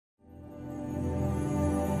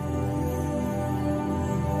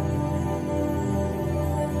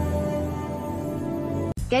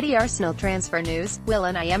Getty Arsenal transfer news, will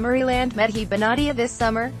Unai Emery land Medhi Benatia this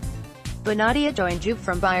summer? Benatia joined Juve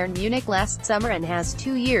from Bayern Munich last summer and has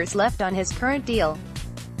 2 years left on his current deal.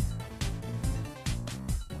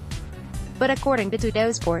 But according to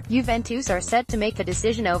Tuttosport, Juventus are set to make a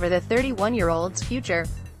decision over the 31-year-old's future.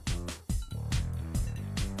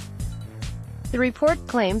 The report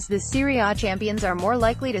claims the Serie A champions are more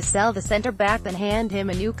likely to sell the centre-back than hand him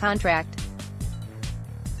a new contract.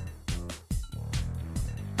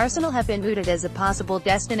 Arsenal have been mooted as a possible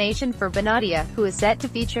destination for Benatia, who is set to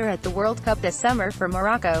feature at the World Cup this summer for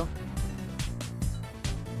Morocco.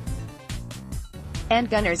 And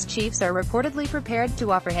Gunners Chiefs are reportedly prepared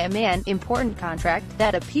to offer him an important contract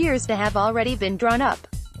that appears to have already been drawn up.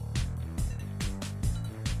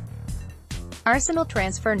 Arsenal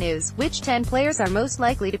transfer news, which 10 players are most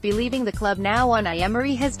likely to be leaving the club now Unai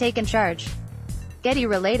Emery has taken charge?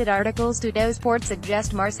 Getty-related articles to Tuttosport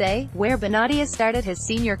suggest Marseille, where Benatia started his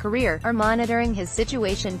senior career, are monitoring his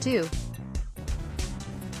situation too.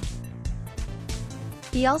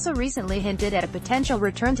 He also recently hinted at a potential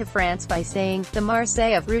return to France by saying, "The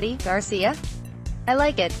Marseille of Rudy Garcia? I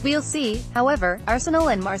like it, we'll see." However, Arsenal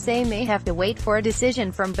and Marseille may have to wait for a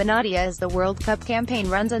decision from Benatia as the World Cup campaign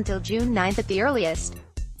runs until June 9 at the earliest.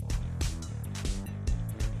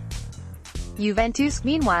 Juventus,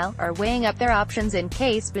 meanwhile, are weighing up their options in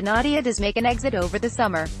case Benatia does make an exit over the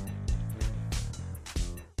summer.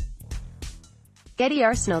 Getty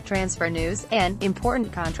Arsenal transfer news, an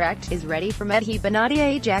important contract is ready for Medhi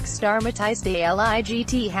Benatia. Ajax star Matthijs de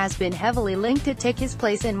Ligt has been heavily linked to take his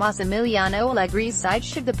place in Massimiliano Allegri's side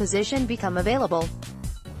should the position become available.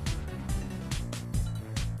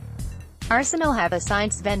 Arsenal have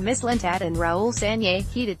assigned Sven Mislintat and Raul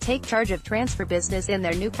Sanllehi to take charge of transfer business in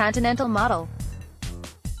their new continental model.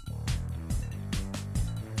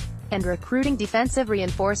 And recruiting defensive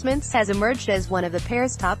reinforcements has emerged as one of the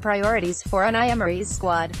pair's top priorities for Unai Emery's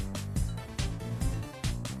squad.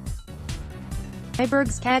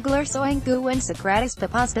 Freiburg's Kagler Soyuncu and Socrates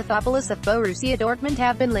Papastathopoulos of Borussia Dortmund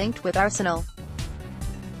have been linked with Arsenal.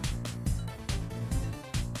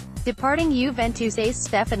 Departing Juventus ace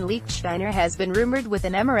Stefan Lichtsteiner has been rumored with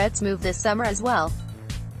an Emirates move this summer as well.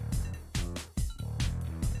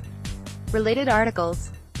 Related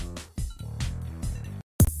articles.